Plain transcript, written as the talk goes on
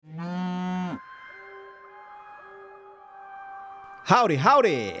Howdy,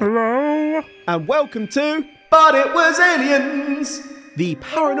 howdy! Hello? And welcome to But It Was Aliens! The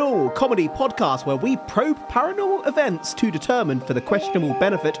paranormal comedy podcast where we probe paranormal events to determine for the questionable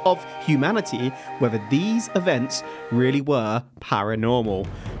benefit of humanity whether these events really were paranormal.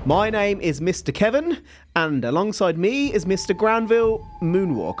 My name is Mr. Kevin, and alongside me is Mr. Granville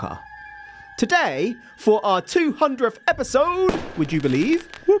Moonwalker. Today, for our 200th episode, would you believe,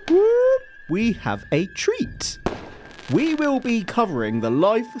 we have a treat. We will be covering the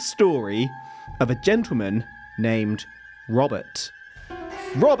life story of a gentleman named Robert.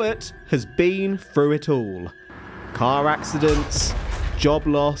 Robert has been through it all. Car accidents, job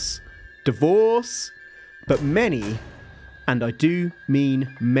loss, divorce, but many, and I do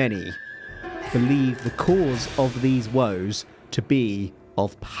mean many, believe the cause of these woes to be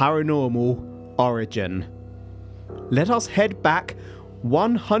of paranormal origin. Let us head back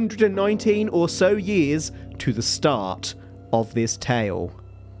 119 or so years to the start of this tale.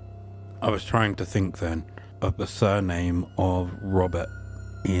 I was trying to think then of the surname of Robert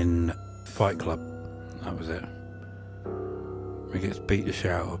in Fight Club. That was it. He gets beat the shit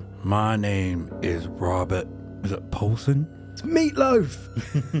out of. My name is Robert. Is it Paulson? It's Meatloaf!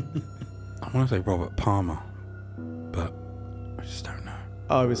 I want to say Robert Palmer, but I just don't know.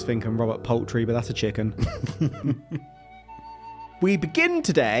 I was thinking Robert Poultry, but that's a chicken. We begin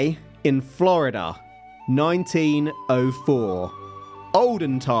today in Florida, 1904.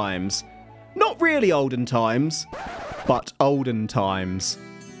 Olden times. Not really olden times, but olden times.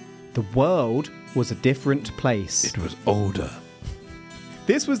 The world was a different place. It was older.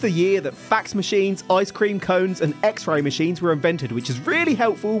 This was the year that fax machines, ice cream cones, and x-ray machines were invented, which is really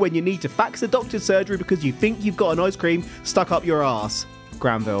helpful when you need to fax a doctor's surgery because you think you've got an ice cream stuck up your arse.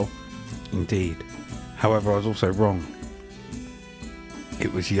 Granville. Indeed. However, I was also wrong.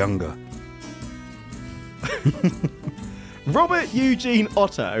 It was younger. Robert Eugene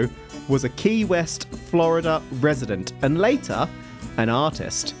Otto was a Key West, Florida resident and later an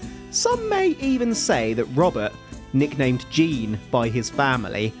artist. Some may even say that Robert, nicknamed Gene by his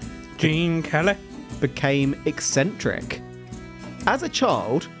family, Gene Kelly, became eccentric. As a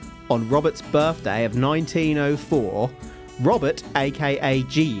child, on Robert's birthday of 1904, Robert, aka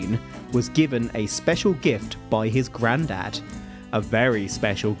Gene, was given a special gift by his granddad. A very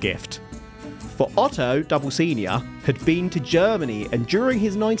special gift. For Otto, Double Senior, had been to Germany and during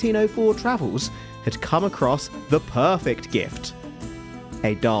his 1904 travels had come across the perfect gift.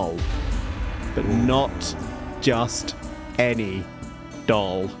 A doll. But not just any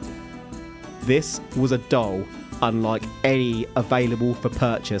doll. This was a doll unlike any available for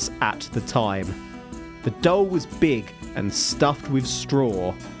purchase at the time. The doll was big and stuffed with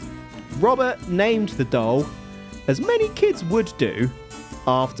straw. Robert named the doll, as many kids would do,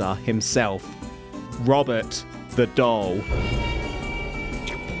 after himself. Robert the doll.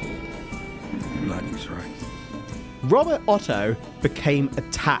 lightning strike. Robert Otto became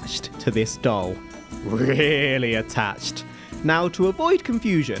attached to this doll. Really attached. Now, to avoid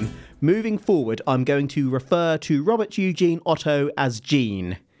confusion, moving forward, I'm going to refer to Robert Eugene Otto as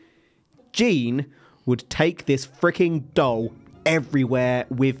Gene. Gene would take this freaking doll everywhere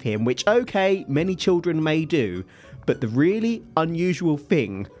with him, which, okay, many children may do, but the really unusual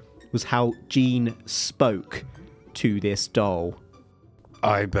thing was how Gene spoke to this doll.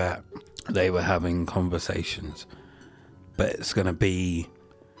 I bet they were having conversations, but it's going to be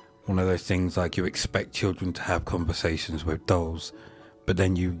one of those things like you expect children to have conversations with dolls, but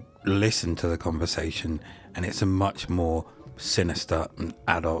then you listen to the conversation and it's a much more sinister and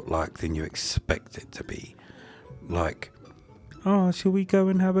adult-like than you expect it to be. Like, oh, shall we go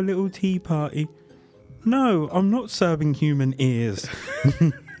and have a little tea party? No, I'm not serving human ears.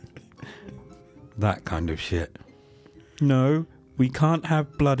 That kind of shit. No, we can't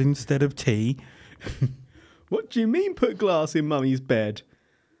have blood instead of tea. What do you mean put glass in Mummy's bed?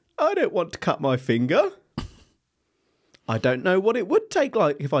 I don't want to cut my finger. I don't know what it would take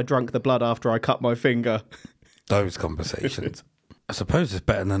like if I drank the blood after I cut my finger. Those conversations. I suppose it's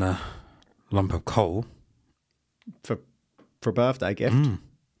better than a lump of coal. For a birthday gift.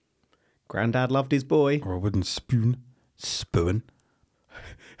 Granddad loved his boy. Or a wooden spoon. Spoon.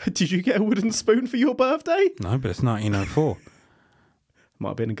 Did you get a wooden spoon for your birthday? No, but it's 1904. Might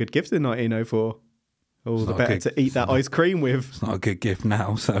have been a good gift in 1904. All It's the not better good. to eat that ice cream with. It's not a good gift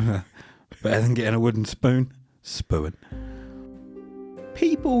now, so better than getting a wooden spoon. Spoon.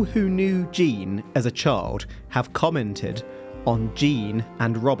 People who knew Gene as a child have commented on Gene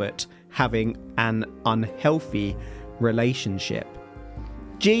and Robert having an unhealthy relationship.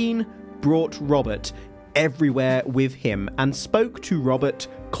 Gene brought Robert everywhere with him and spoke to Robert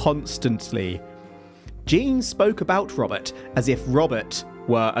constantly. Jean spoke about Robert as if Robert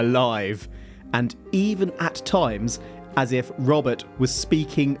were alive, and even at times as if Robert was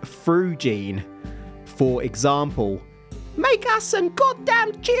speaking through Jean. For example, "Make us some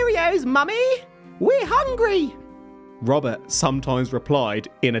goddamn Cheerios, Mummy! We're hungry!" Robert sometimes replied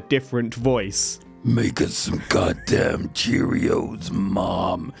in a different voice. "Make us some goddamn Cheerios,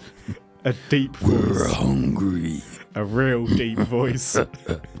 Mom. A deep voice. We're hungry." A real deep voice.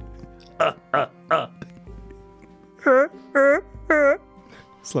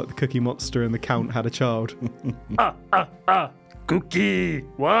 It's like the Cookie Monster and the Count had a child. Cookie,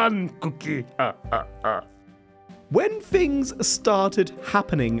 one cookie. When things started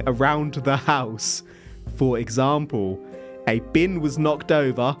happening around the house, for example, a bin was knocked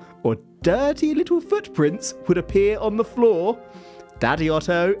over or dirty little footprints would appear on the floor, Daddy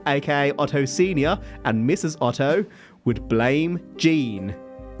Otto, aka Otto Sr., and Mrs. Otto would blame Jean.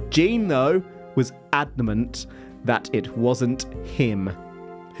 Jean, though, was adamant that it wasn't him.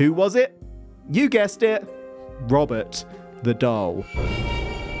 Who was it? You guessed it, Robert the doll.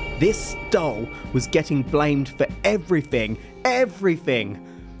 This doll was getting blamed for everything.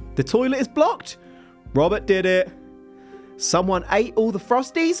 The toilet is blocked? Robert did it. Someone ate all the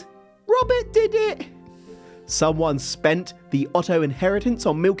Frosties? Robert did it. Someone spent the Otto inheritance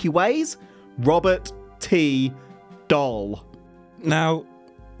on Milky Ways? Robert T. Doll. Now,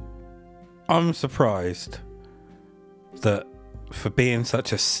 I'm surprised that for being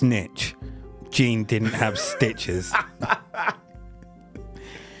such a snitch, Jean didn't have stitches.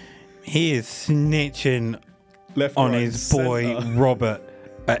 He is snitching Left, on right, his boy centre. Robert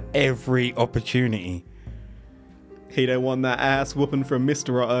at every opportunity. He don't want that ass whooping from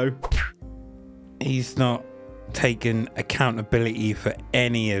Mr. Otto. He's not taken accountability for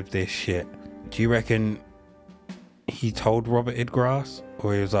any of this shit. Do you reckon he told Robert Idgrass?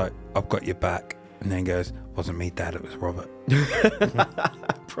 Or he was like, "I've got your back," and then goes, "Wasn't me, Dad, it was Robert."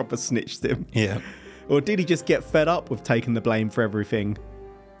 Proper snitched him. Yeah. Or did he just get fed up with taking the blame for everything?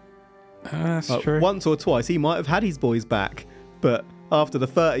 That's true. Once or twice he might have had his boys back, but after the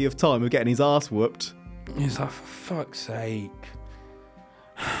 30th time of getting his ass whooped. He's like, "For fuck's sake.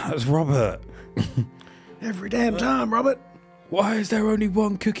 That's Robert. Every damn time, Robert. Why is there only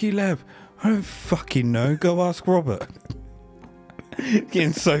one cookie left? I don't fucking know. Go ask Robert."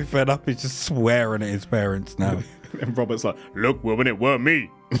 Getting so fed up, he's just swearing at his parents now. And Robert's like, Look, woman, it weren't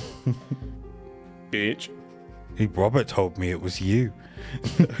me. Bitch. Hey, Robert told me it was you.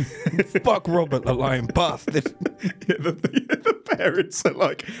 Fuck Robert, the lying bastard. the parents are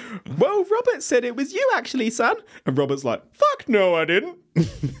like, "Well, Robert said it was you actually, son." And Robert's like, "Fuck no, I didn't."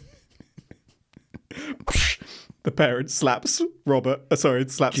 The parent slaps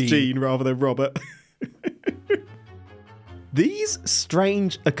Jean rather than Robert. These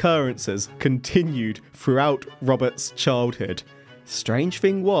strange occurrences continued throughout Robert's childhood. Strange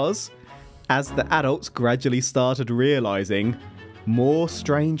thing was, as the adults gradually started realising, more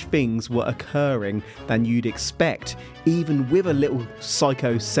strange things were occurring than you'd expect, even with a little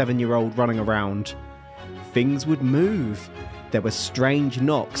psycho 7-year-old running around. Things would move. There were strange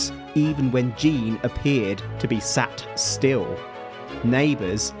knocks, even when Jean appeared to be sat still.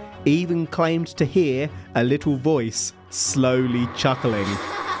 Neighbours even claimed to hear a little voice slowly chuckling.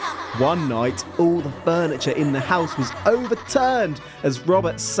 One night, all the furniture in the house was overturned as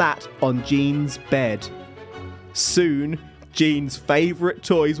Robert sat on Jean's bed. Soon, Jean's favourite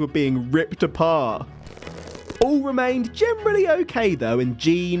toys were being ripped apart. All remained generally okay though, and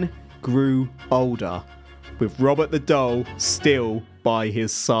Jean grew older, with Robert the doll still by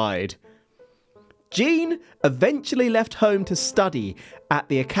his side. Jean eventually left home to study at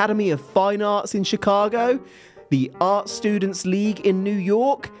the Academy of Fine Arts in Chicago, the Art Students League in New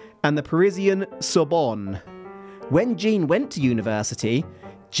York, and the Parisian Sorbonne. When Jean went to university,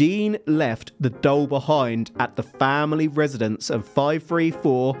 Jean left the doll behind at the family residence of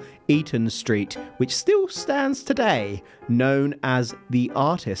 534 Eaton Street, which still stands today, known as the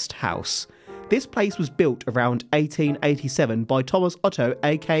Artist House. This place was built around 1887 by Thomas Otto,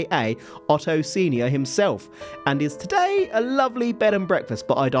 aka Otto Sr. himself, and is today a lovely bed and breakfast,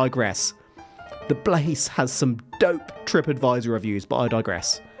 but I digress. The place has some dope TripAdvisor reviews, but I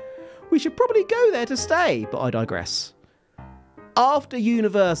digress. We should probably go there to stay, but I digress. After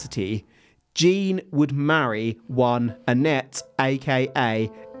university, Jean would marry one Annette,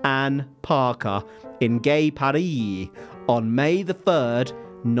 aka Anne Parker, in Gay Paris on May the 3rd,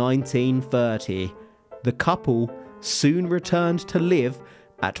 1930. The couple soon returned to live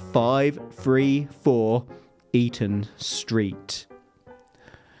at 534 Eaton Street.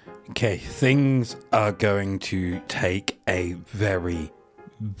 Okay, things are going to take a very,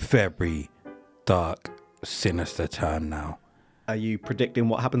 very dark sinister turn now. Are you predicting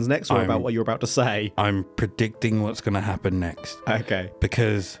what happens next or about what you're about to say? I'm predicting what's going to happen next. Okay.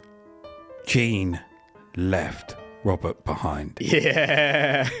 Because Jean left Robert behind.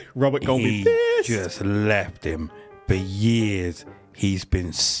 Yeah. Robert gonna be He pissed. just left him. For years, he's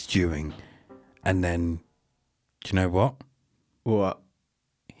been stewing. And then, do you know what? What?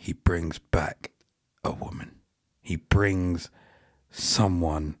 He brings back a woman. He brings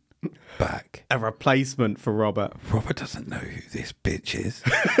someone back. A replacement for Robert. Robert doesn't know who this bitch is.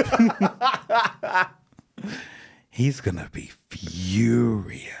 He's going to be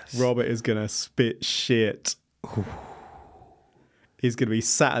furious. Robert is going to spit shit. He's going to be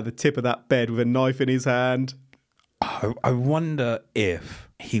sat at the tip of that bed with a knife in his hand. I wonder if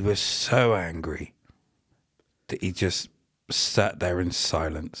he was so angry that he just sat there in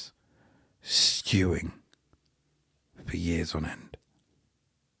silence, stewing for years on end.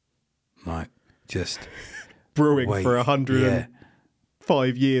 Like, just Brewing wait, for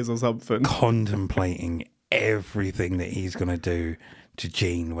 105 years or something. contemplating everything that he's going to do to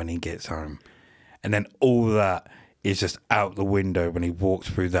Jean when he gets home. And then all that is just out the window when he walks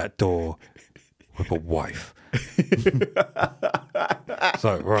through that door with a wife.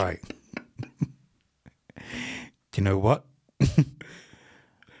 So, right. Do you know what?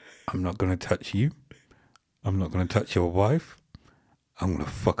 I'm not going to touch you. I'm not going to touch your wife. I'm going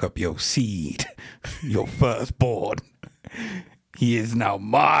to fuck up your seed, your firstborn. He is now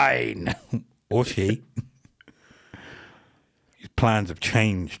mine. Or she. His plans have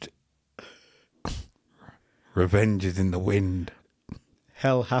changed. Revenge is in the wind.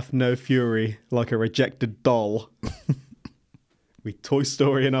 Hell hath no fury like a rejected doll. We Toy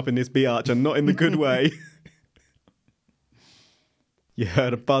Storying up in this biatch and not in the good way. You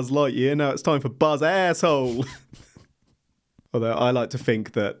heard of Buzz Lightyear, now it's time for Buzz Asshole. Although I like to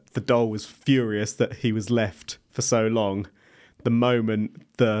think that the doll was furious that he was left for so long. The moment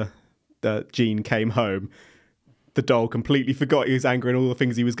the Jean came home, the doll completely forgot he was angry and all the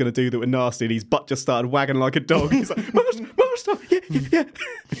things he was going to do that were nasty, and his butt just started wagging like a dog. He's like, Master, yeah.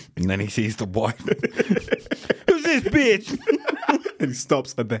 And then he sees the wife. Who's this bitch? And he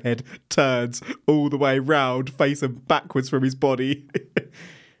stops and the head turns all the way round, facing backwards from his body.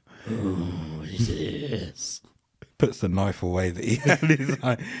 What is this? Puts the knife away that he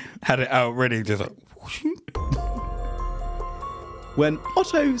had it out ready, just like whoosh. When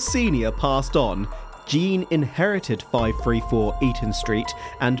Otto Sr. passed on, Jean inherited 534 Eaton Street,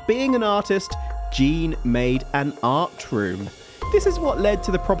 and being an artist, Jean made an art room. This is what led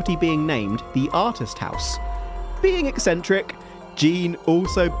to the property being named the Artist House. Being eccentric, Jean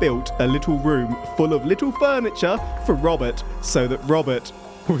also built a little room full of little furniture for Robert so that Robert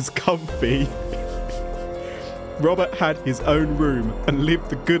was comfy. Robert had his own room and lived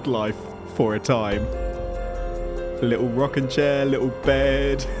the good life for a time. A little rocking chair, little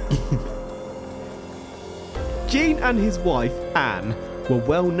bed. Jean and his wife, Anne, were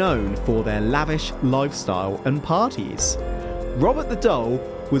well known for their lavish lifestyle and parties. Robert the doll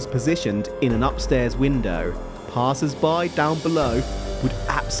was positioned in an upstairs window. Passers-by down below would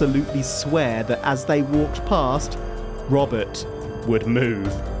absolutely swear that as they walked past, Robert would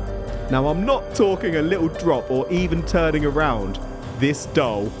move. Now, I'm not talking a little drop or even turning around. This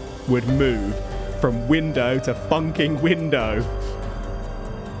doll would move from window to funking window.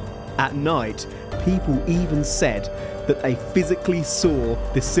 At night, people even said that they physically saw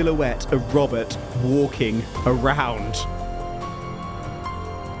the silhouette of Robert walking around.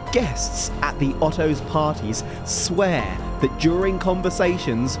 Guests at the Otto's parties swear that during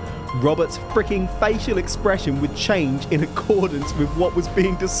conversations, Robert's freaking facial expression would change in accordance with what was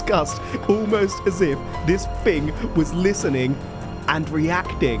being discussed, almost as if this thing was listening and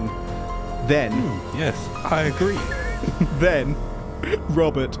reacting. Then, Yes, I agree. then,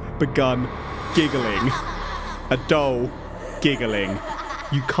 Robert begun giggling. A doll giggling.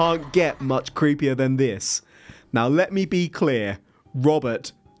 You can't get much creepier than this. Now let me be clear.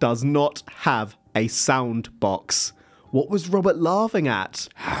 Robert does not have a sound box. What was Robert laughing at?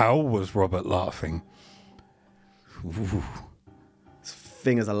 How was Robert laughing? Ooh. This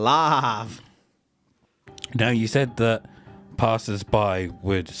thing is alive. Now, you said that passers-by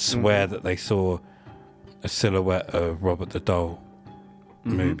would swear that they saw a silhouette of Robert the doll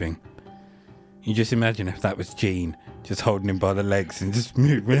moving. You just imagine if that was Jean, just holding him by the legs and just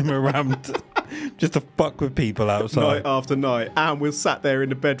moving him around just to fuck with people outside. Night after night. And we're sat there in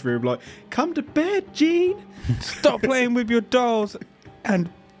the bedroom like, come to bed, Jean. Stop playing with your dolls and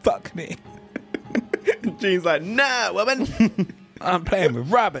fuck me. Jean's like, no, woman. I'm playing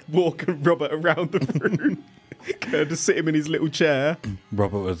with Robert. Walking Robert around the room. Going to sit him in his little chair.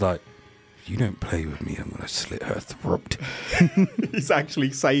 Robert was like, You don't play with me, I'm going to slit her throat. He's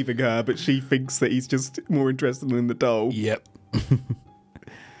actually saving her, but she thinks that he's just more interested in the doll. Yep.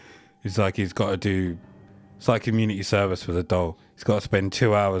 It's like he's got to do... It's like community service with a doll. He's got to spend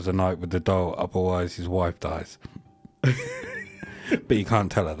 2 hours a night with the doll, otherwise his wife dies. But you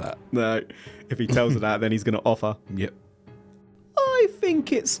can't tell her that. No, if he tells her that, then he's going to offer. Yep. I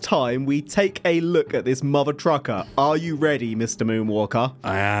think it's time we take a look at this mother trucker. Are you ready, Mr. Moonwalker?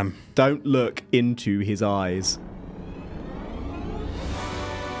 I am. Don't look into his eyes.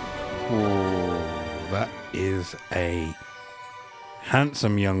 Oh, that is a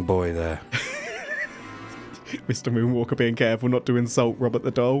handsome young boy there. Mr. Moonwalker being careful not to insult Robert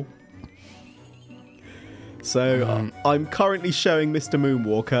the doll. So, I'm currently showing Mr.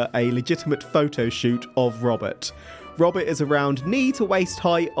 Moonwalker a legitimate photo shoot of Robert. Robert is around knee to waist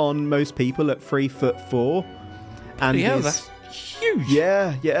height on most people at 3'4". And Yeah, is- that's huge.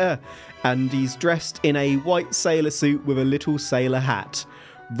 Yeah. And he's dressed in a white sailor suit with a little sailor hat.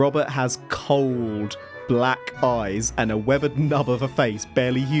 Robert has cold, black eyes and a weathered nub of a face,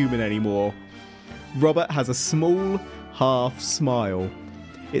 barely human anymore. Robert has a small, half smile.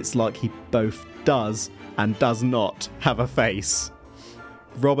 It's like he both does and does not have a face.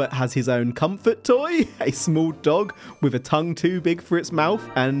 Robert has his own comfort toy, a small dog with a tongue too big for its mouth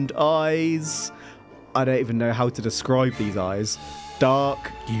and eyes... I don't even know how to describe these eyes.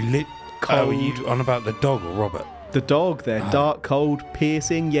 Dark, Oh, cold. are you on about the dog or Robert? The dog, they're dark, cold,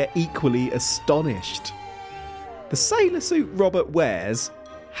 piercing, yet equally astonished. The sailor suit Robert wears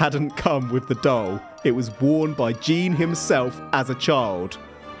hadn't come with the doll. It was worn by Gene himself as a child.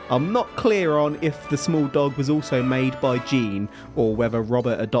 I'm not clear on if the small dog was also made by Gene or whether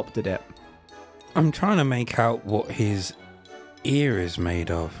Robert adopted it. I'm trying to make out what his ear is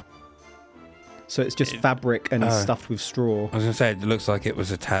made of. So it's just fabric and it's stuffed with straw. I was going to say, it looks like it was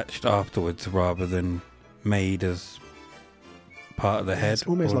attached afterwards rather than made as part of the head. It's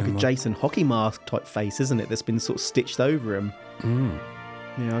almost all like in a one. Jason hockey mask type face, isn't it? That's been sort of stitched over him.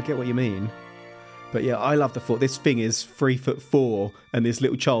 Yeah, I get what you mean. But yeah, I love the thought. This thing is 3'4", and this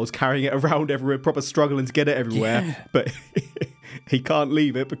little child's carrying it around everywhere, proper struggling to get it everywhere. Yeah. But he can't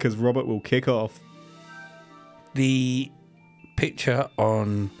leave it because Robert will kick off. The picture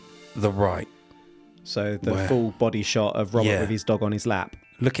on the right, So the Where? full body shot of Robert Yeah. with his dog on his lap.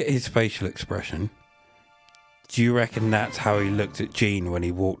 look at his facial expression. Do you reckon that's how he looked at Gene when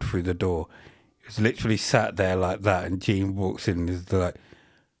he walked through the door? He was literally sat there like that, and Gene walks in and is like,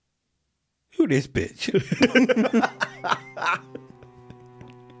 "Who this bitch?"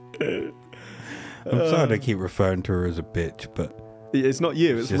 I'm sorry to keep referring to her as a bitch, but It's not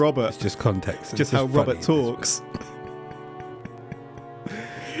you, it's just, Robert. It's just context. It's Just how funny Robert in this talks.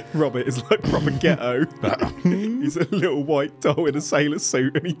 Robert is like proper ghetto. He's a little white doll in a sailor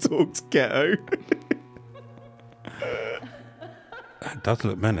suit and he talks ghetto. It does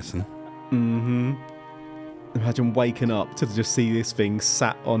look menacing. Imagine waking up to just see this thing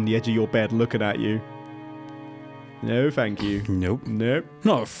sat on the edge of your bed looking at you. No, thank you. Nope. Nope.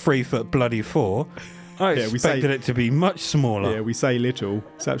 Not 3'4". I Yeah, we expected say- it to be much smaller, Yeah, we say little.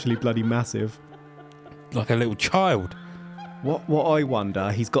 It's actually bloody massive. like a little child. What I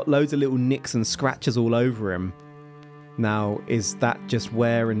wonder, he's got loads of little nicks and scratches all over him. Now, is that just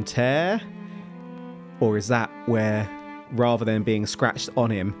wear and tear? Or is that where, rather than being scratched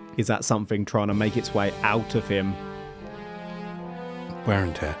on him, is that something trying to make its way out of him? Wear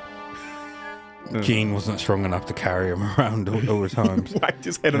and tear. Gene wasn't strong enough to carry him around all the times. Whacked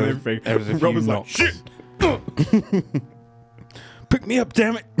his head on everything. There was a few Robert's like, knocks. shit! Pick me up,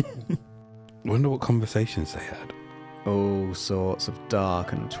 damn it! Wonder what conversations they had. All sorts of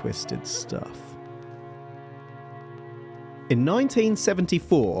dark and twisted stuff. In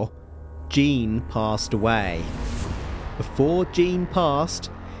 1974, Gene passed away. Before Gene passed,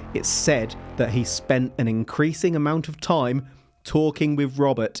 it's said that he spent an increasing amount of time talking with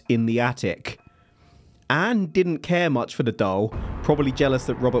Robert in the attic. Anne didn't care much for the doll, probably jealous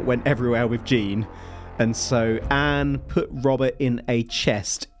that Robert went everywhere with Gene, and so Anne put Robert in a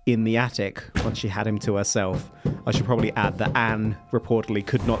chest in the attic once she had him to herself. I should probably add that Anne reportedly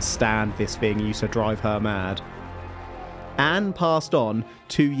could not stand this thing and used to drive her mad. Anne passed on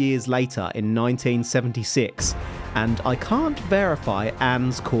 2 years later in 1976, and I can't verify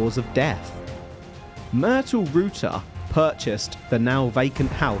Anne's cause of death. Myrtle Reuter purchased the now vacant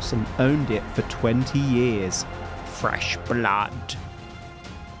house and owned it for 20 years. Fresh blood.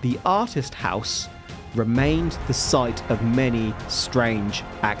 The artist house remained the site of many strange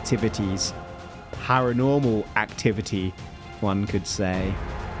activities. Paranormal activity, one could say.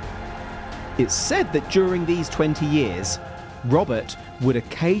 It's said that during these 20 years, Robert would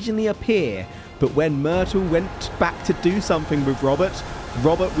occasionally appear, but when Myrtle went back to do something with Robert,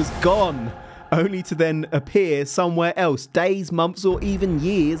 Robert was gone, only to then appear somewhere else days, months, or even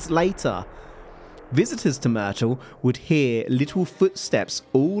years later. Visitors to Myrtle would hear little footsteps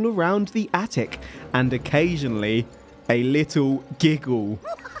all around the attic and occasionally a little giggle.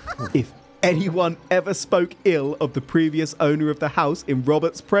 If anyone ever spoke ill of the previous owner of the house in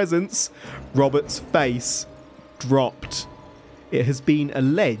Robert's presence, Robert's face dropped. It has been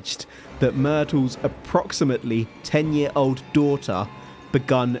alleged that Myrtle's approximately 10-year-old daughter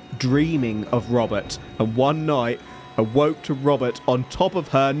begun dreaming of Robert, and one night awoke to Robert on top of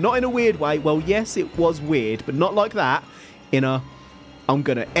her, not in a weird way. Well, yes, it was weird, but not like that. In a, I'm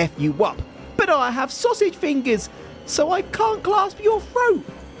gonna F you up, but I have sausage fingers, so I can't clasp your throat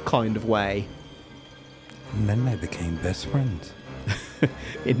kind of way. And then they became best friends.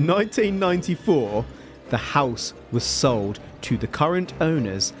 In 1994, the house was sold to the current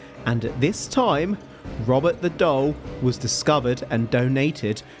owners, and at this time, Robert the doll was discovered and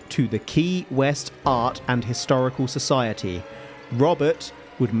donated to the Key West Art and Historical Society. Robert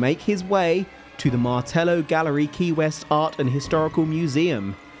would make his way to the Martello Gallery Key West Art and Historical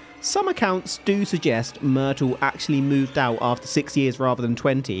Museum. Some accounts do suggest Myrtle actually moved out after 6 years rather than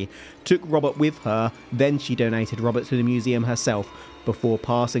 20, took Robert with her, then she donated Robert to the museum herself before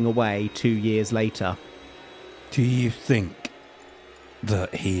passing away 2 years later. Do you think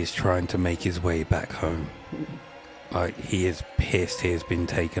that he is trying to make his way back home? Like, he is pissed he has been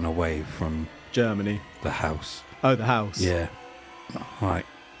taken away from Germany. the house. Oh, the house. Yeah. Like,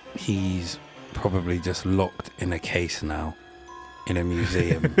 he's probably just locked in a case now in a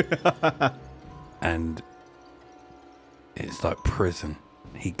museum. And it's like prison.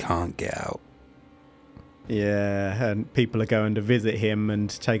 He can't get out. Yeah, and people are going to visit him and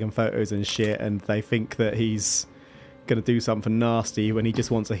taking photos and shit, and they think that he's going to do something nasty when he just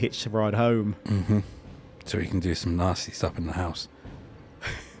wants a hitch ride home. Mm-hmm. So he can do some nasty stuff in the house.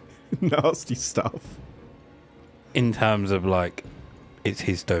 Nasty stuff. In terms of, like, it's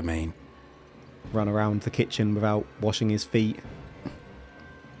his domain. Run around the kitchen without washing his feet.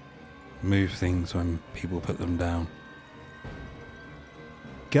 Move things when people put them down.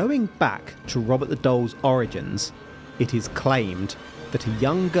 Going back to Robert the Doll's origins, it is claimed that a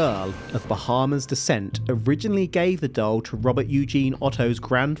young girl of Bahamas descent originally gave the doll to Robert Eugene Otto's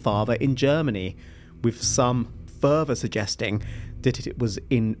grandfather in Germany, with some further suggesting that it was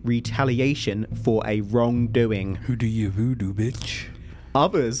in retaliation for a wrongdoing. Who do you voodoo, bitch?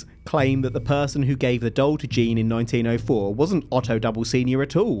 Others claim that the person who gave the doll to Jean in 1904 wasn't Otto Double Sr.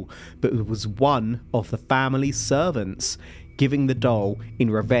 at all, but it was one of the family's servants, giving the doll in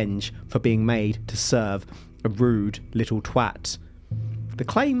revenge for being made to serve a rude little twat. The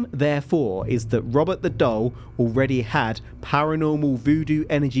claim, therefore, is that Robert the doll already had paranormal voodoo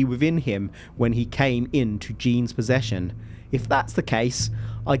energy within him when he came into Jean's possession. If that's the case,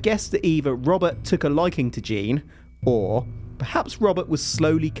 I guess that either Robert took a liking to Jean, or perhaps Robert was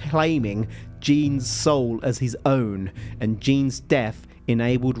slowly claiming Jean's soul as his own, and Jean's death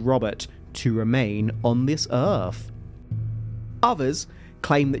enabled Robert to remain on this earth. Others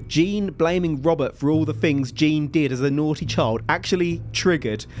claim that Jean blaming Robert for all the things Jean did as a naughty child actually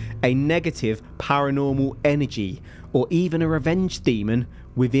triggered a negative paranormal energy, or even a revenge demon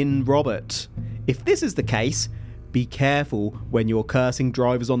within Robert. If this is the case, be careful when you're cursing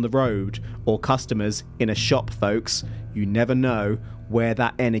drivers on the road or customers in a shop, folks. You never know where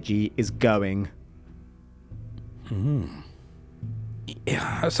that energy is going.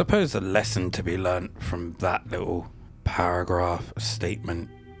 Yeah, I suppose the lesson to be learnt from that little paragraph statement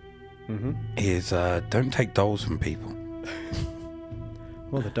is don't take dolls from people.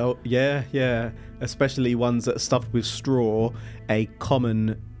 Well, the doll, yeah, especially ones that are stuffed with straw, a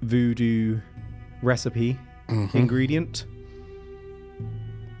common voodoo recipe ingredient.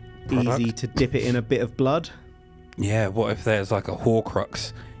 Product. Easy to dip it in a bit of blood. Yeah, what if there's like a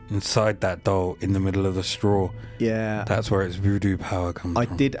Horcrux inside that doll in the middle of the straw? Yeah. That's where its voodoo power comes I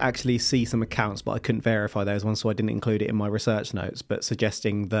from. did actually see some accounts, but I couldn't verify those ones, so I didn't include it in my research notes, but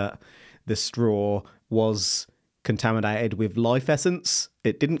suggesting that the straw was contaminated with life essence.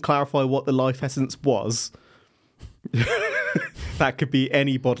 It didn't clarify what the life essence was. That could be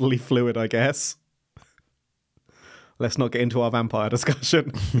any bodily fluid, I guess. Let's not get into our vampire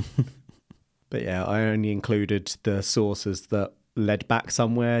discussion. But yeah, I only included the sources that led back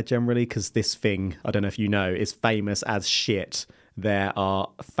somewhere generally, because this thing, I don't know if you know, is famous as shit. There are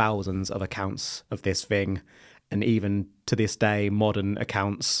thousands of accounts of this thing, and even to this day, modern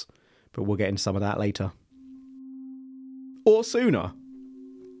accounts. But we'll get into some of that later. Or sooner.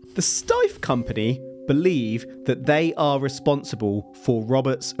 The Steiff Company believe that they are responsible for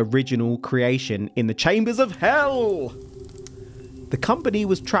Robert's original creation in the chambers of hell. The company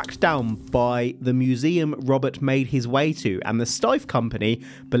was tracked down by the museum Robert made his way to, and the Steiff Company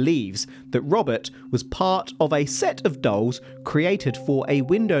believes that Robert was part of a set of dolls created for a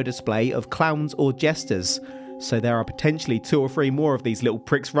window display of clowns or jesters. So there are potentially 2 or 3 more of these little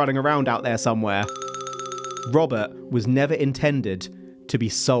pricks running around out there somewhere. Robert was never intended to be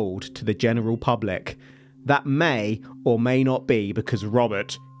sold to the general public. That may or may not be because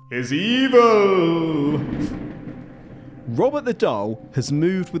Robert is evil. Robert the Doll has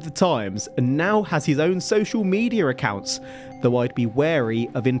moved with the times and now has his own social media accounts, though I'd be wary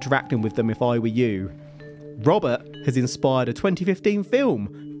of interacting with them if I were you. Robert has inspired a 2015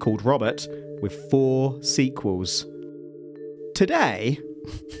 film called Robert with 4 sequels. Today,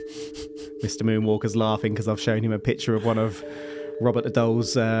 Mr. Moonwalker's laughing because I've shown him a picture of one of Robert the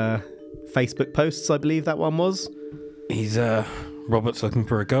Doll's Facebook posts, I believe that one was. He's, Robert's looking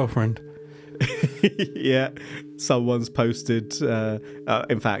for a girlfriend. Yeah, someone's posted,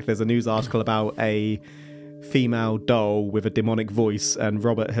 in fact, there's a news article about a female doll with a demonic voice, and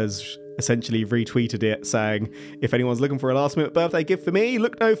Robert has essentially retweeted it saying, if anyone's looking for a last minute birthday gift for me,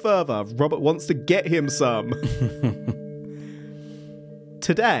 look no further. Robert wants to get him some.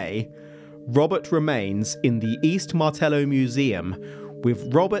 Today, Robert remains in the East Martello Museum,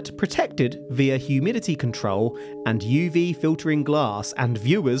 with Robert protected via humidity control and UV filtering glass, and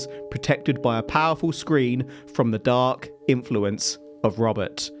viewers protected by a powerful screen from the dark influence of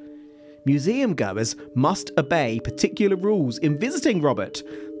Robert. Museum goers must obey particular rules in visiting Robert.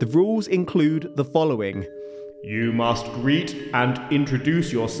 The rules include the following. You must greet and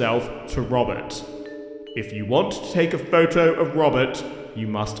introduce yourself to Robert. If you want to take a photo of Robert, you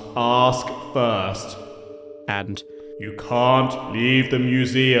must ask first. And You can't leave the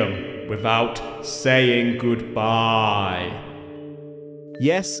museum without saying goodbye.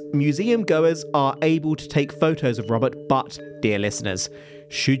 yes, museum goers are able to take photos of Robert, but, dear listeners,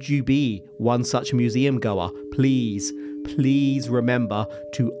 should you be one such museum goer, please remember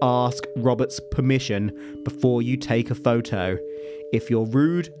to ask Robert's permission before you take a photo. If you're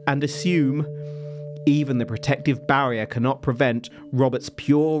rude and assume, even the protective barrier cannot prevent Robert's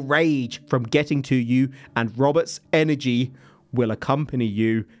pure rage from getting to you, and Robert's energy will accompany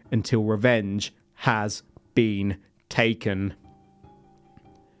you until revenge has been taken.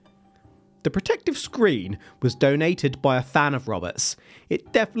 The protective screen was donated by a fan of Robert's.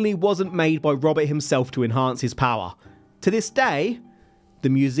 It definitely wasn't made by Robert himself to enhance his power. To this day, the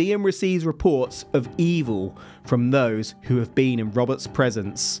museum receives reports of evil from those who have been in Robert's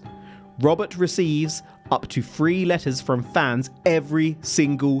presence. Robert receives up to 3 letters from fans every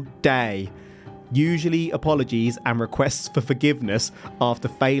single day. Usually apologies and requests for forgiveness after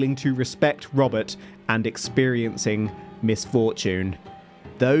failing to respect Robert and experiencing misfortune.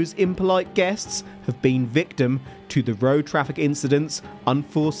 Those impolite guests have been victim to the road traffic incidents,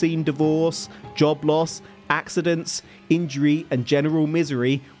 unforeseen divorce, job loss, accidents, injury and general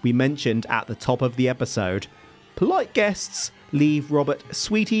misery we mentioned at the top of the episode. Polite guests leave Robert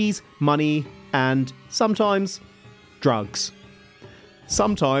sweeties, money, and sometimes drugs.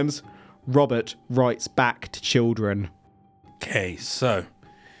 Sometimes Robert writes back to children. Okay, so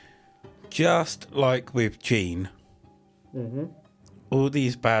just like with Gene, all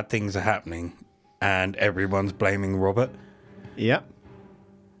these bad things are happening and everyone's blaming Robert. Yep.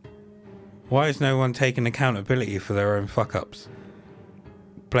 Why is no one taking accountability for their own fuck-ups?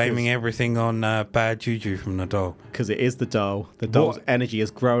 Blaming everything on bad juju from the doll. Because it is the doll. The doll's energy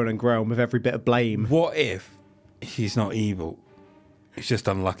has grown and grown with every bit of blame. What if he's not evil? He's just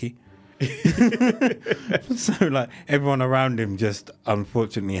unlucky. So, like, everyone around him just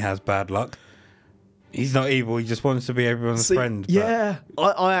unfortunately has bad luck. He's not evil, he just wants to be everyone's friend. But yeah,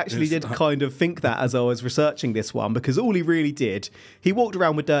 I actually did kind of think that as I was researching this one, because all he really did, he walked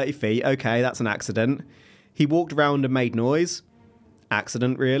around with dirty feet. Okay, that's an accident. He walked around and made noise.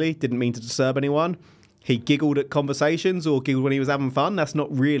 Accident, really. Didn't mean to disturb anyone. He giggled at conversations or giggled when he was having fun. That's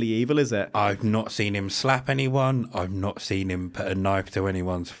not really evil, is it? I've not seen him slap anyone. I've not seen him put a knife to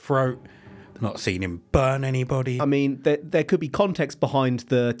anyone's throat. I've not seen him burn anybody. I mean, there could be context behind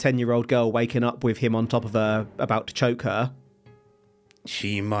the 10-year-old girl waking up with him on top of her, about to choke her.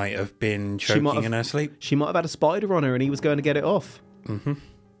 She might have been choking in her sleep. She might have had a spider on her and he was going to get it off. Mm-hmm.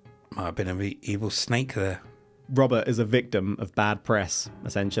 Might have been an evil snake there. Robert is a victim of bad press,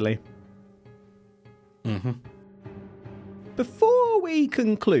 essentially. Mm-hmm. Before we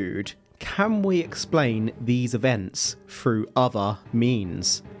conclude, can we explain these events through other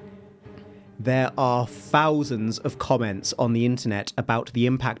means? There are thousands of comments on the internet about the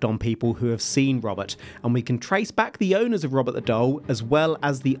impact on people who have seen Robert, and we can trace back the owners of Robert the Doll as well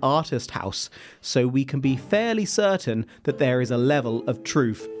as the artist house, so we can be fairly certain that there is a level of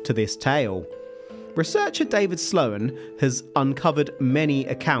truth to this tale. Researcher David Sloan has uncovered many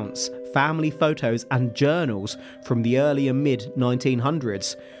accounts, family photos and journals from the early and mid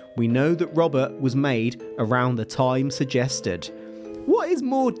 1900s. We know that Robert was made around the time suggested. What is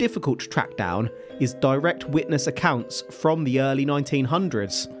more difficult to track down is direct witness accounts from the early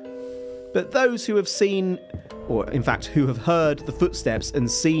 1900s. But those who have seen, or in fact who have heard the footsteps and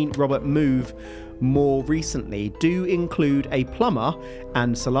seen Robert move more recently do include a plumber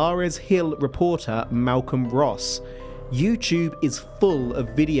and Solaris Hill reporter Malcolm Ross. YouTube is full of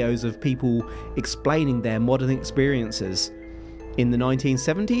videos of people explaining their modern experiences. In the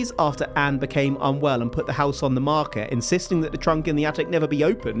 1970s, after Anne became unwell and put the house on the market, insisting that the trunk in the attic never be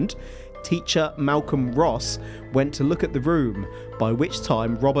opened, teacher Malcolm Ross went to look at the room, by which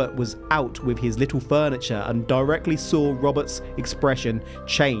time Robert was out with his little furniture, and directly saw Robert's expression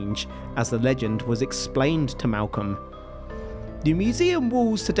change as the legend was explained to Malcolm. The museum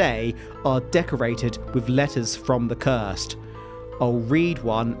walls today are decorated with letters from the cursed. I'll read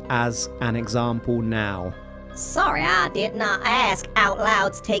one as an example now. Sorry I did not ask out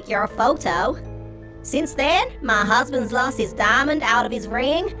loud to take your photo. Since then, my husband's lost his diamond out of his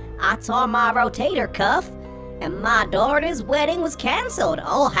ring, I tore my rotator cuff, and my daughter's wedding was cancelled.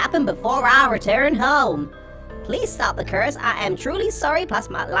 All happened before I returned home. Please stop the curse. I am truly sorry, plus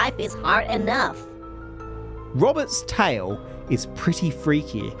my life is hard enough. Robert's tale is pretty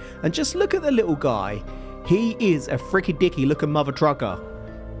freaky, and just look at the little guy. He is a fricky dicky looking mother trucker.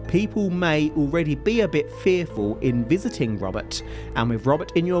 People may already be a bit fearful in visiting Robert, and with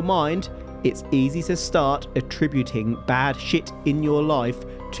Robert in your mind, it's easy to start attributing bad shit in your life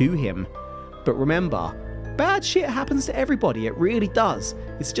to him. But remember, bad shit happens to everybody, it really does.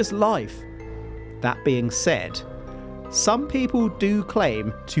 It's just life. That being said, some people do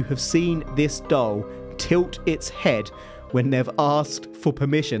claim to have seen this doll tilt its head when they've asked for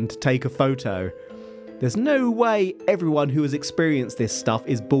permission to take a photo. There's no way everyone who has experienced this stuff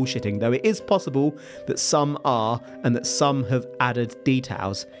is bullshitting, though it is possible that some are and that some have added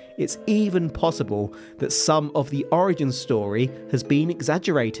details. It's even possible that some of the origin story has been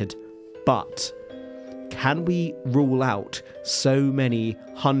exaggerated. But can we rule out so many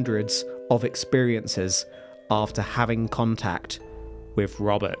hundreds of experiences after having contact with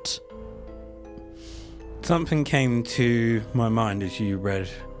Robert? Something came to my mind as you read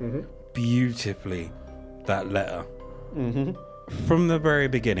beautifully that letter. From the very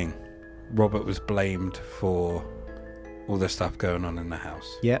beginning, Robert was blamed for all the stuff going on in the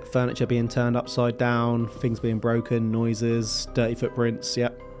house. Yeah, furniture being turned upside down, things being broken, noises, dirty footprints, yeah.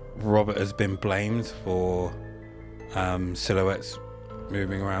 Robert has been blamed for silhouettes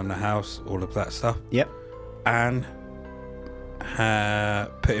moving around the house, all of that stuff. Yep. Anne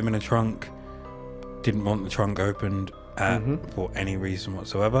put him in a trunk, didn't want the trunk opened for any reason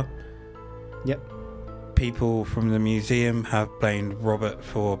whatsoever. Yep. People from the museum have blamed Robert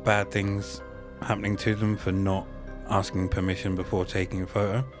for bad things happening to them for not asking permission before taking a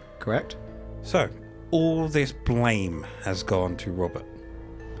photo. Correct. So, all this blame has gone to Robert.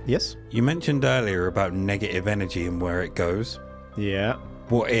 Yes. You mentioned earlier about negative energy and where it goes. Yeah.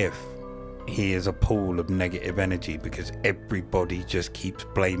 What if he is a pool of negative energy because everybody just keeps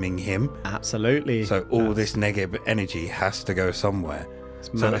blaming him? Absolutely. So all this negative energy has to go somewhere.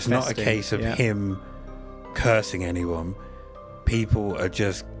 So it's not a case of him cursing anyone. People are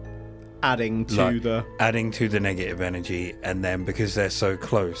just adding to the negative energy, and then because they're so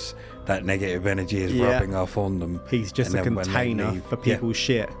close, that negative energy is rubbing off on them. He's just a container for people's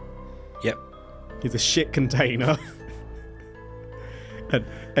shit. Yep. He's a shit container. And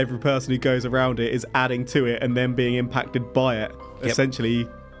every person who goes around it is adding to it and then being impacted by it. Yep. Essentially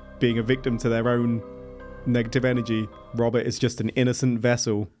being a victim to their own negative energy. Robert is just an innocent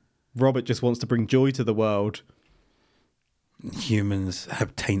vessel. Robert just wants to bring joy to the world. Humans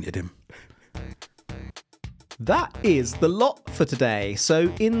have tainted him. That is the lot for today.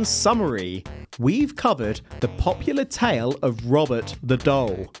 So in summary, we've covered the popular tale of Robert the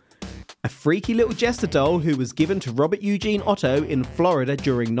Doll. A freaky little jester doll who was given to Robert Eugene Otto in Florida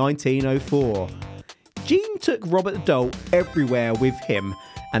during 1904. Gene took Robert the Doll everywhere with him,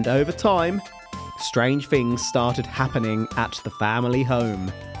 and over time, strange things started happening at the family home.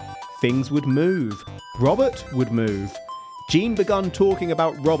 Things would move. Robert would move. Gene began talking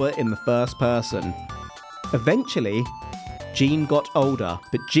about Robert in the first person. Eventually, Gene got older,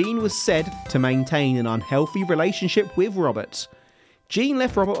 but Gene was said to maintain an unhealthy relationship with Robert. Jean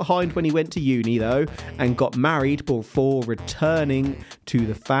left Robert behind when he went to uni, though, and got married before returning to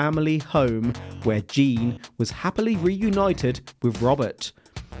the family home where Jean was happily reunited with Robert.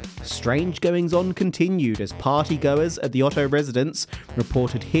 Strange goings-on continued as party-goers at the Otto residence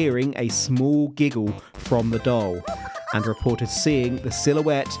reported hearing a small giggle from the doll and reported seeing the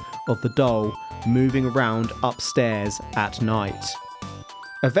silhouette of the doll moving around upstairs at night.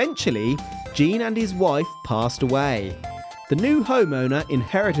 Eventually, Jean and his wife passed away. The new homeowner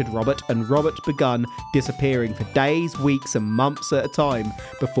inherited Robert, and Robert began disappearing for days, weeks and months at a time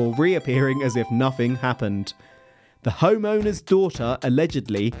before reappearing as if nothing happened. The homeowner's daughter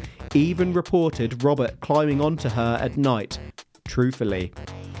allegedly even reported Robert climbing onto her at night, truthfully.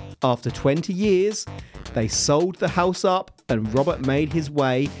 After 20 years, they sold the house up and Robert made his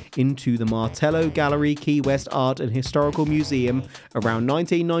way into the Martello Gallery Key West Art and Historical Museum around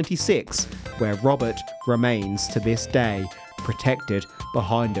 1996, where Robert remains to this day, protected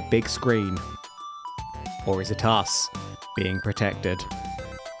behind a big screen. Or is it us being protected?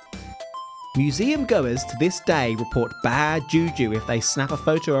 Museum goers to this day report bad juju if they snap a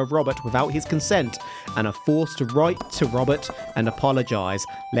photo of Robert without his consent and are forced to write to Robert and apologise,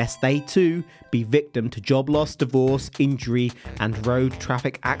 lest they too be victim to job loss, divorce, injury and road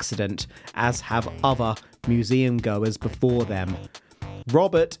traffic accident, as have other museum goers before them.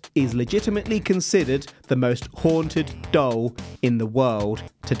 Robert is legitimately considered the most haunted doll in the world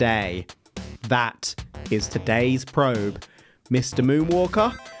today. That is today's probe. Mr.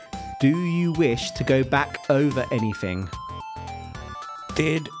 Moonwalker, do you wish to go back over anything?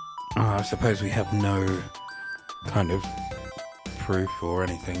 I suppose we have no kind of proof or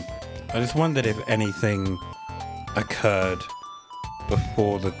anything. I just wondered if anything occurred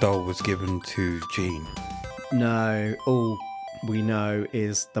before the doll was given to Jean. No, all we know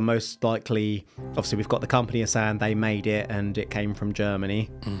is the most likely, obviously we've got the company saying they made it and it came from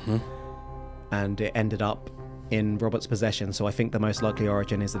Germany. Mm-hmm. And it ended up in Robert's possession, so I think the most likely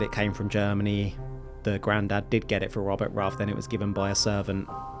origin is that it came from Germany. The granddad did get it for Robert rather than it was given by a servant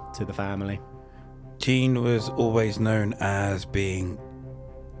to the family. Jean was always known as being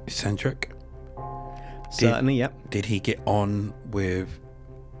eccentric. Certainly, yep. Did he get on with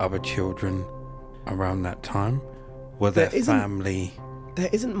other children around that time? Were their family... There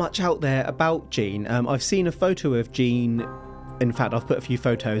isn't much out there about Jean. I've seen a photo of Jean. In fact, I've put a few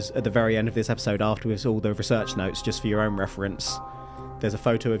photos at the very end of this episode afterwards, all the research notes, just for your own reference. There's a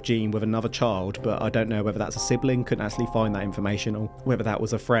photo of Jean with another child, but I don't know whether that's a sibling, couldn't actually find that information, or whether that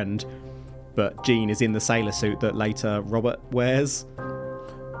was a friend. But Jean is in the sailor suit that later Robert wears.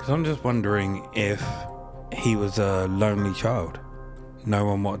 Because I'm just wondering if he was a lonely child. No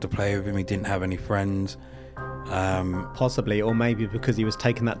one wanted to play with him, he didn't have any friends. Possibly, or maybe because he was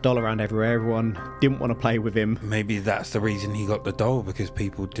taking that doll around everywhere, everyone didn't want to play with him. Maybe that's the reason he got the doll, because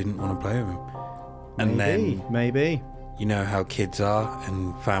people didn't want to play with him. And maybe. You know how kids are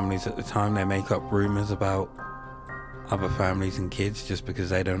and families at the time, they make up rumours about other families and kids just because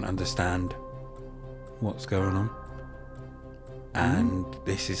they don't understand what's going on. And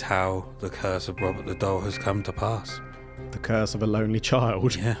this is how the curse of Robert the Doll has come to pass. The curse of a lonely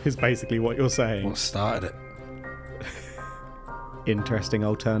child, yeah, is basically what you're saying. What started it? Interesting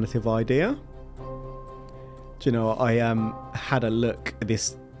alternative idea. Do you know, I had a look at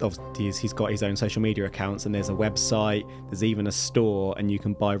this. He's got his own social media accounts, and there's a website, there's even a store, and you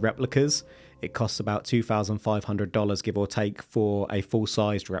can buy replicas. It costs about $2,500, give or take, for a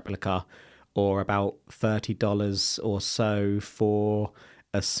full-sized replica, or about $30 or so for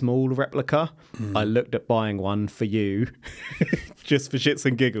a small replica. I looked at buying one for you, just for shits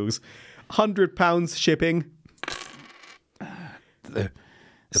and giggles. £100 shipping. They've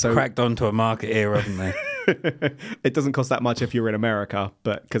cracked onto a market here, haven't they? It doesn't cost that much if you're in America,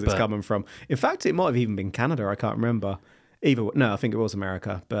 but because it's coming from... In fact, it might have even been Canada, I can't remember. No, I think it was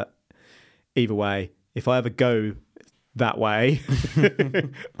America, but either way, if I ever go that way,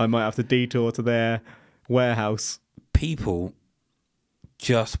 I might have to detour to their warehouse. People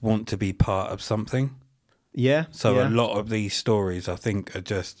just want to be part of something. Yeah. So a lot of these stories, I think, are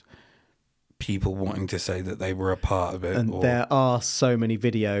just people wanting to say that they were a part of it. And there are so many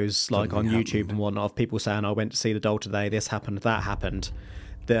videos, like on YouTube and whatnot, of people saying, I went to see the doll today, this happened, that happened.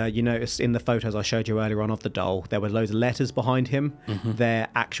 You noticed in the photos I showed you earlier on of the doll, there were loads of letters behind him. They're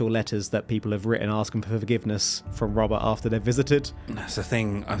actual letters that people have written asking for forgiveness from Robert after they've visited. And that's the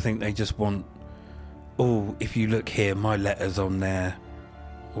thing. I think they just want, if you look here, my letter's on there,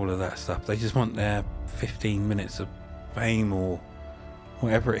 all of that stuff. They just want their 15 minutes of fame or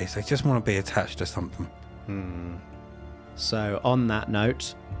whatever it is. They just want to be attached to something. So on that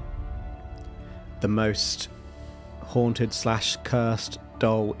note, the most haunted / cursed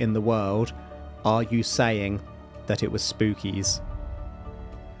doll in the world, are you saying that it was Spookies?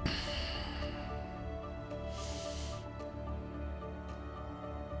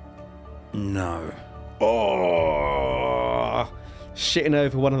 No. Oh, shitting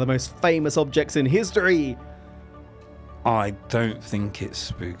over one of the most famous objects in history. I don't think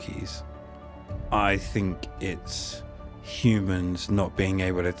it's Spookies. I think it's humans not being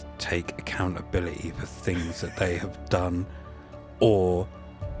able to take accountability for things that they have done, or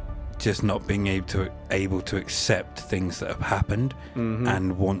just not being able to accept things that have happened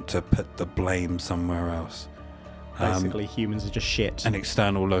and want to put the blame somewhere else. Basically, humans are just shit. An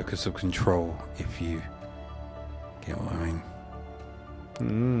external locus of control, if you get what I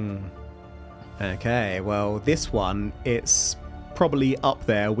mean. Okay, well, this one, it's probably up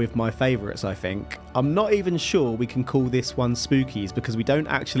there with my favourites, I think. I'm not even sure we can call this one Spookies, because we don't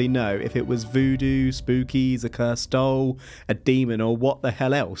actually know if it was voodoo, spookies, a cursed doll, a demon, or what the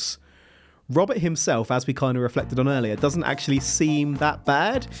hell else. Robert himself, as we kind of reflected on earlier, doesn't actually seem that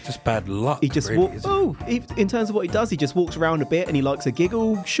bad. It's just bad luck. He just really, in terms of what he does, he just walks around a bit and he likes a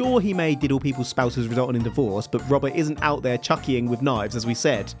giggle. Sure, he may diddle people's spouses resulting in divorce, but Robert isn't out there chuckying with knives, as we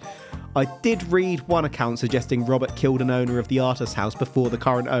said. I did read one account suggesting Robert killed an owner of the artist house before the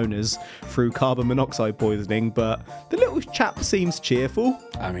current owners through carbon monoxide poisoning, but the little chap seems cheerful.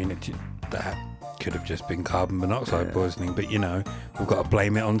 I mean, that could have just been carbon monoxide poisoning, but we've got to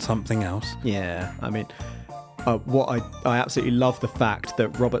blame it on something else. Yeah, I mean, I absolutely love the fact that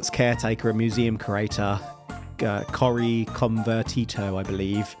Robert's caretaker and museum curator, Cory Convertito, I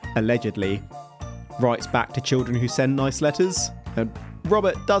believe, allegedly writes back to children who send nice letters. And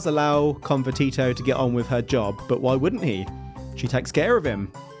Robert does allow Convertito to get on with her job, but why wouldn't he? She takes care of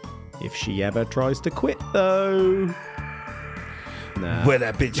him. If she ever tries to quit, though... Nah. Where'd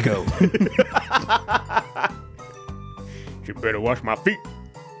that bitch go? You better wash my feet,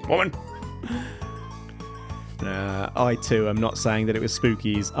 woman. I too am not saying that it was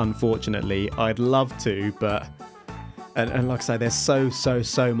Spookies, unfortunately. I'd love to, but... And like I say, there's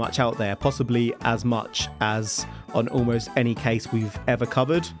so much out there, possibly as much as on almost any case we've ever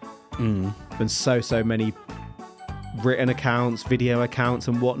covered. And so many written accounts, video accounts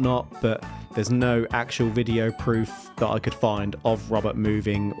and whatnot, but there's no actual video proof that I could find of Robert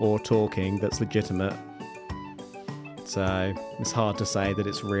moving or talking that's legitimate. So it's hard to say that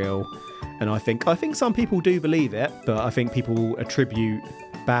it's real. And I think some people do believe it, but I think people attribute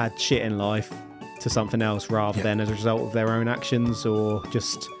bad shit in life to something else rather than as a result of their own actions, or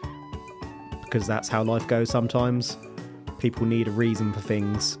just because that's how life goes sometimes. People need a reason for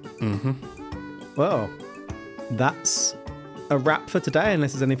things. Well, that's a wrap for today,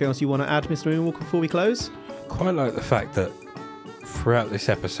 unless there's anything else you want to add, Mr. Moonwalker, before we close. Quite like the fact that throughout this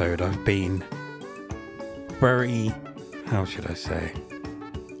episode I've been very, how should I say,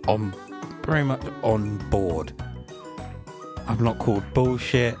 very much on board. I've not called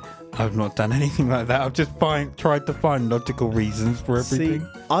bullshit. I've not done anything like that. I've just tried to find logical reasons for everything. See,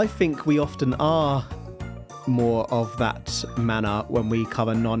 I think we often are more of that manner when we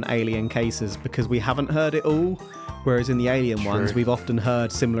cover non-alien cases, because we haven't heard it all, whereas in the alien ones we've often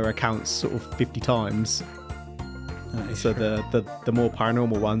heard similar accounts sort of 50 times. So the more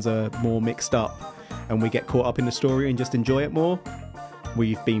paranormal ones are more mixed up and we get caught up in the story and just enjoy it more.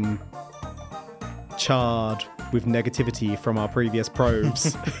 We've been charred with negativity from our previous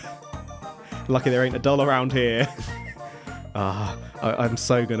probes. Lucky there ain't a doll around here. I'm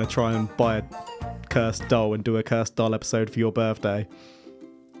so gonna try and buy a cursed doll and do a cursed doll episode for your birthday.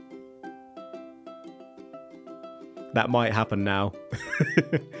 That might happen now.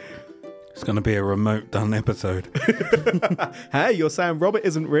 It's going to be a remote done episode. Hey, you're saying Robert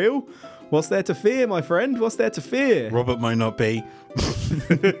isn't real? What's there to fear, my friend? What's there to fear? Robert might not be.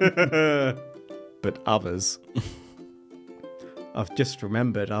 But others. I've just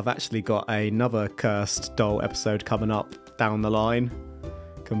remembered I've actually got another cursed doll episode coming up down the line.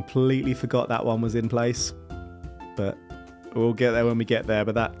 Completely forgot that one was in place. But we'll get there when we get there,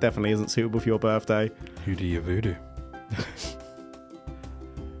 but that definitely isn't suitable for your birthday. Who do you voodoo?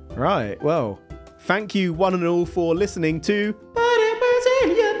 Right, well, thank you one and all for listening to But It Was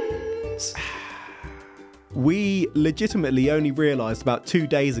Aliens. We legitimately only realised about 2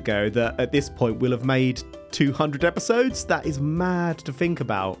 days ago that at this point we'll have made 200 episodes. That is mad to think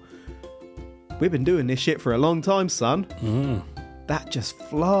about. We've been doing this shit for a long time, son. That just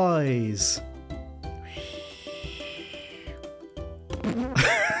flies. For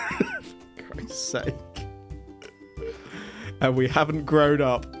Christ's sake. And we haven't grown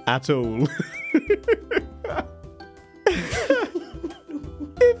up at all.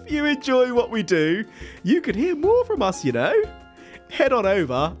 If if you enjoy what we do, you could hear more from us, you know. Head on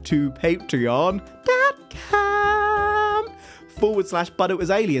over to patreon.com/But It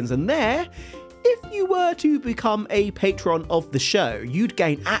Was Aliens, and there, if you were to become a patron of the show, you'd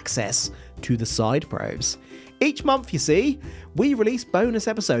gain access to the side probes. Each month, you see, we release bonus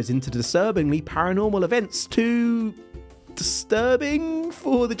episodes into disturbingly paranormal events too disturbing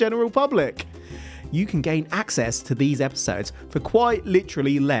for the general public. You can gain access to these episodes for quite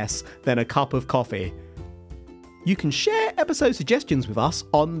literally less than a cup of coffee. You can share episode suggestions with us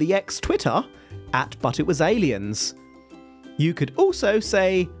on the X Twitter @ButItWasAliens. You could also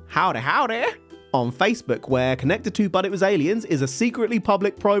say howdy on Facebook, where connected to But It Was Aliens is a secretly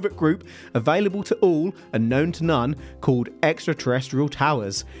public private group available to all and known to none called Extraterrestrial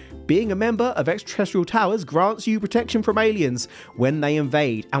Towers. Being a member of Extraterrestrial Towers grants you protection from aliens when they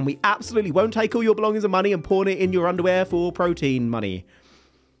invade, and we absolutely won't take all your belongings and money and pawn it in your underwear for protein money.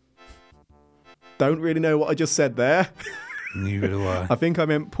 Don't really know what I just said there. Neither do I. I think I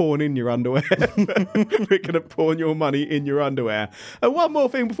meant pawn in your underwear. We're going to pawn your money in your underwear. And one more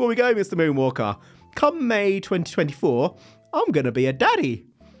thing before we go, Mr. Moonwalker. Come May 2024, I'm going to be a daddy.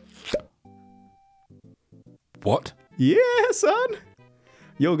 What? Yeah, son.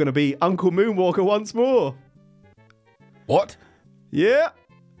 You're going to be Uncle Moonwalker once more. What? Yeah.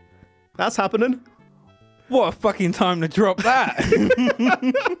 That's happening. What a fucking time to drop that.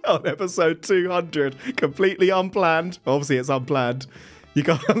 On episode 200. Completely unplanned. Obviously, it's unplanned. You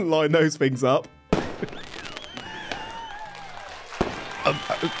can't line those things up.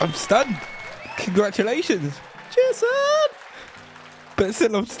 I'm stunned. Congratulations. Cheers, son. But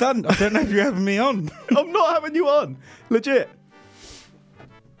still, I'm stunned. I don't know if you're having me on. I'm not having you on. Legit.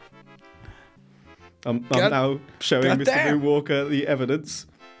 I'm now showing Mr. damn. Moonwalker the evidence.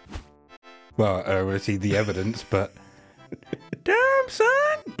 Well, I want to see the evidence, but... Damn,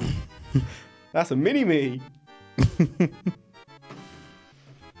 son! That's a mini-me.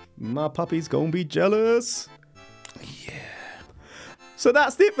 My puppy's gonna be jealous. Yeah. So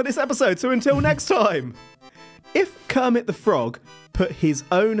that's it for this episode. So until next time. If Kermit the Frog put his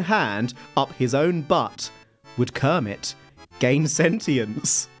own hand up his own butt, would Kermit gain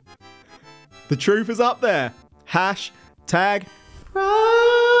sentience? The truth is up there. #robot.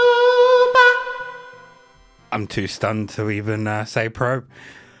 I'm too stunned to even say probe.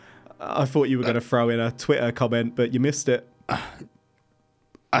 I thought you were going to throw in a Twitter comment, but you missed it.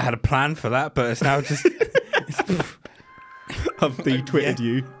 I had a plan for that, but it's now just... I've de-twittered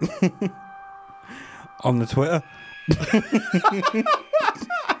you. On the Twitter.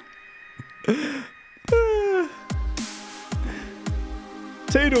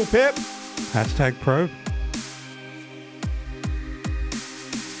 Toodle pip. #probe.